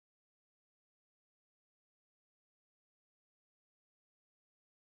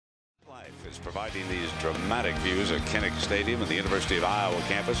is providing these dramatic views at Kinnick Stadium and the University of Iowa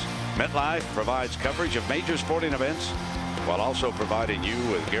campus. MetLife provides coverage of major sporting events while also providing you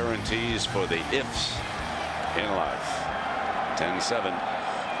with guarantees for the ifs in life. 10-7.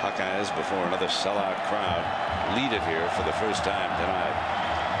 Hawkeyes, before another sellout crowd, lead it here for the first time tonight.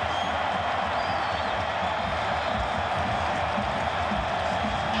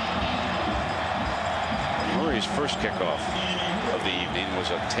 Murray's first kickoff of the evening was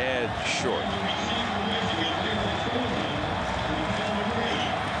a tad short.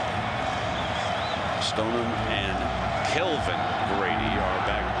 Stoneham and Kelvin Grady are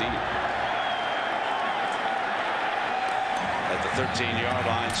back deep. At the 13-yard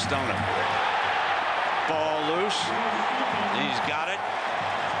line, Stoneham. Ball loose. He's got it.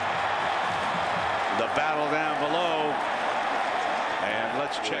 The battle down below. And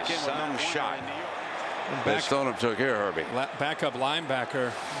let's check in some shot. Stoneham took here, Herbie. Backup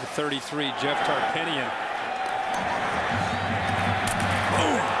linebacker, the 33, Jeff Tarpinian.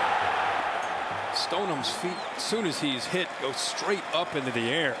 Boom. Stoneham's feet, as soon as he's hit, go straight up into the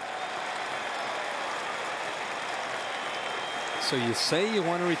air. So you say you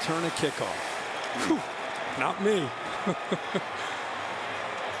want to return a kickoff. Whew, not me.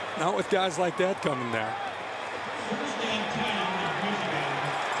 Not with guys like that coming down.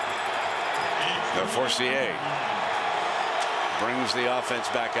 The Forcier brings the offense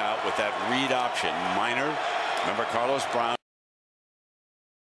back out with that read option. Minor, remember Carlos Brown.